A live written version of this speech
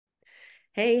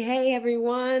Hey, hey,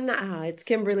 everyone. It's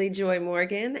Kimberly Joy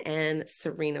Morgan and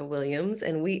Serena Williams,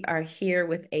 and we are here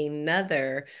with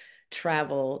another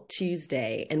Travel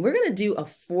Tuesday. And we're going to do a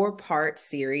four-part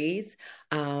series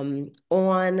on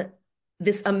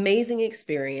this amazing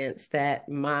experience that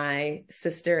my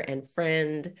sister and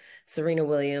friend Serena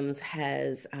Williams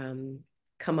has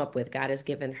come up with. God has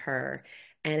given her.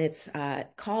 And it's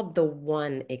called the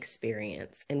One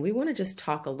Experience. And we want to just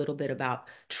talk a little bit about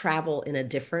travel in a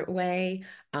different way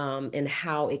and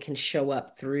how it can show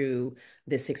up through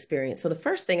this experience. So the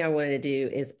first thing I wanted to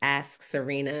do is ask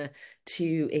Serena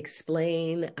to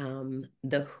explain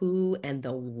the who and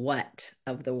the what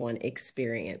of the One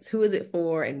Experience. Who is it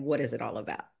for and what is it all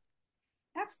about?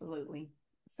 Absolutely.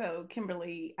 So,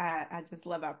 Kimberly, I just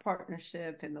love our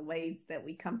partnership and the ways that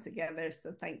we come together.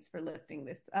 So, thanks for lifting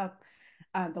this up.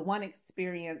 The one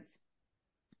experience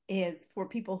is for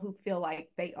people who feel like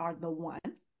they are the one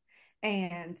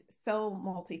and so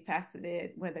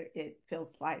multifaceted, whether it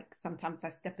feels like sometimes I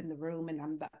step in the room and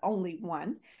I'm the only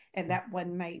one, and that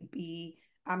one may be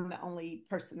I'm the only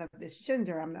person of this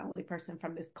gender, I'm the only person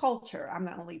from this culture, I'm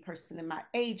the only person in my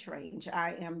age range,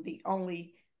 I am the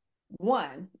only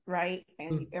one, right?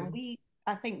 And Mhm. we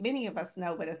I think many of us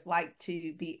know what it's like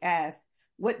to be asked,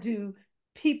 what do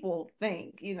people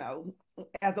think,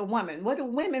 as a woman, what do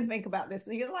women think about this?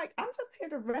 And you're like, I'm just here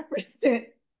to represent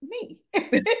me.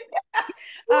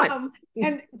 One.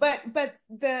 And but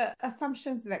the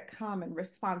assumptions that come and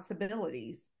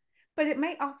responsibilities, but it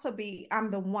may also be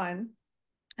I'm the one.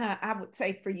 I would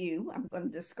say for you, I'm going to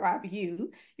describe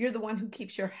you. You're the one who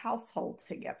keeps your household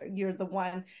together. You're the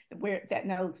one where that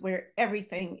knows where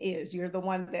everything is. You're the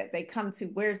one that they come to.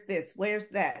 Where's this? Where's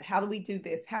that? How do we do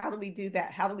this? How do we do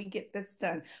that? How do we get this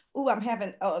done? Oh, I'm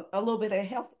having a little bit of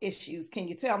health issues. Can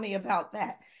you tell me about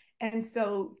that? And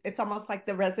so it's almost like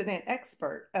the resident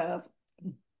expert of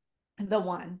the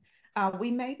one. We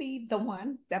may be the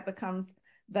one that becomes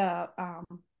the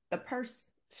purse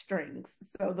strings.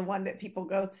 So the one that people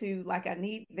go to, like, I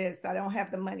need this, I don't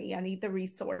have the money, I need the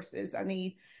resources, I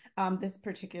need this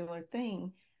particular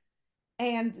thing.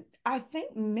 And I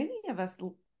think many of us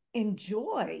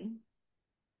enjoy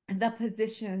the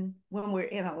position when we're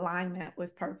in alignment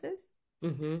with purpose.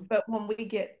 Hmm. But when we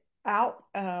get out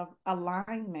of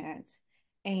alignment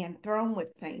and thrown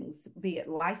with things, be it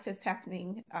life is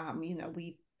happening,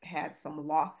 we've had some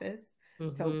losses.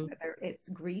 So Hmm. whether it's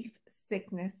grief,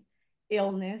 sickness,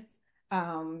 illness,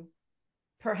 um,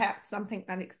 perhaps something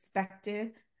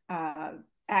unexpected, uh,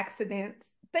 accidents,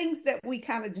 things that we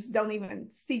kind of just don't even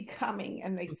see coming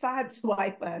and they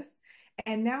sideswipe us.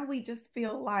 And now we just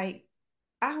feel like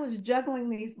I was juggling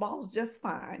these balls just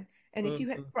fine. And if you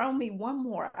had Hmm. thrown me one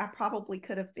more, I probably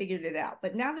could have figured it out.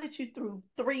 But now that you threw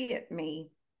three at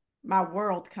me, my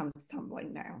world comes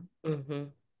tumbling down. Hmm.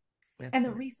 And the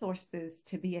Absolutely. resources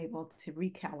to be able to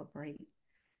recalibrate,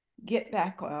 get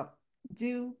back up,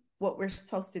 do what we're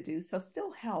supposed to do. So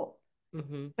still help,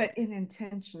 Hmm. but in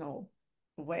intentional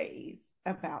ways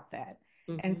about that.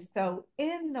 And Hmm. so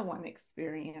in the one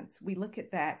experience, we look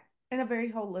at that in a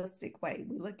very holistic way.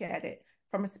 We look at it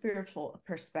from a spiritual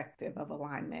perspective of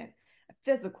alignment,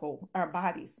 physical, our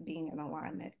bodies being in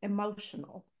alignment,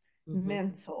 emotional, Hmm.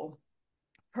 mental,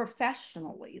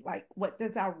 professionally, like what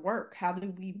does our work, how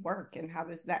do we work, and how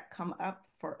does that come up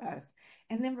for us?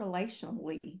 And then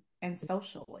relationally and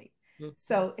socially. Hmm.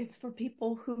 So it's for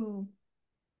people who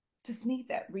just need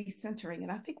that recentering.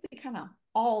 And I think we kind of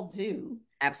all do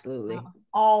Absolutely.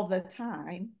 all the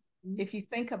time. If you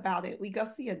think about it, we go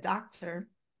see a doctor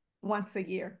once a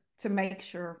year to make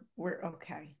sure we're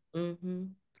okay. Hmm.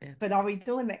 But are we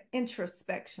doing the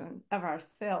introspection of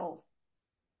ourselves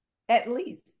at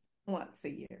least once a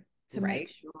year to make Right.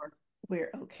 sure we're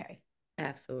okay?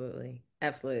 Absolutely.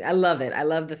 Absolutely. I love it. I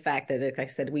love the fact that, like I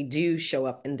said, we do show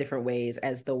up in different ways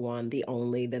as the one, the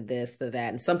only, the this, the that.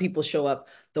 And some people show up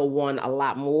the one a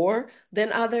lot more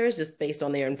than others just based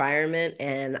on their environment.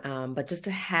 And, but just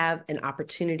to have an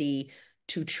opportunity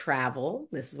to travel,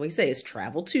 this is what you say, it's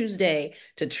Travel Tuesday,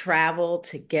 to travel,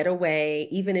 to get away,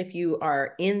 even if you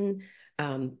are in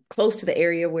close to the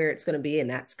area where it's going to be, and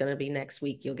that's going to be next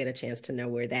week. You'll get a chance to know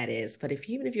where that is. But if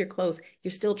even if you're close,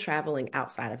 you're still traveling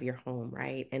outside of your home,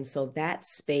 right? And so that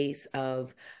space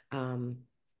of um,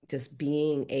 just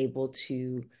being able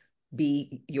to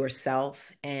be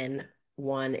yourself and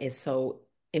one is so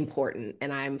important.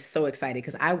 And I'm so excited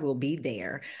because I will be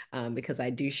there because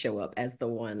I do show up as the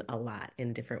one a lot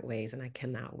in different ways, and I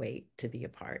cannot wait to be a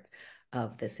part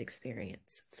of this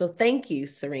experience. So thank you,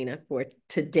 Serena, for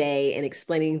today and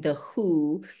explaining the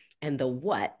who and the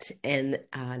what. And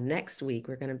next week,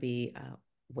 we're going to be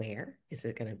where is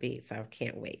it going to be? So I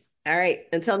can't wait. All right.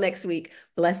 Until next week,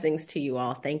 blessings to you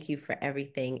all. Thank you for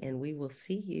everything. And we will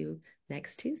see you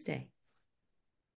next Tuesday.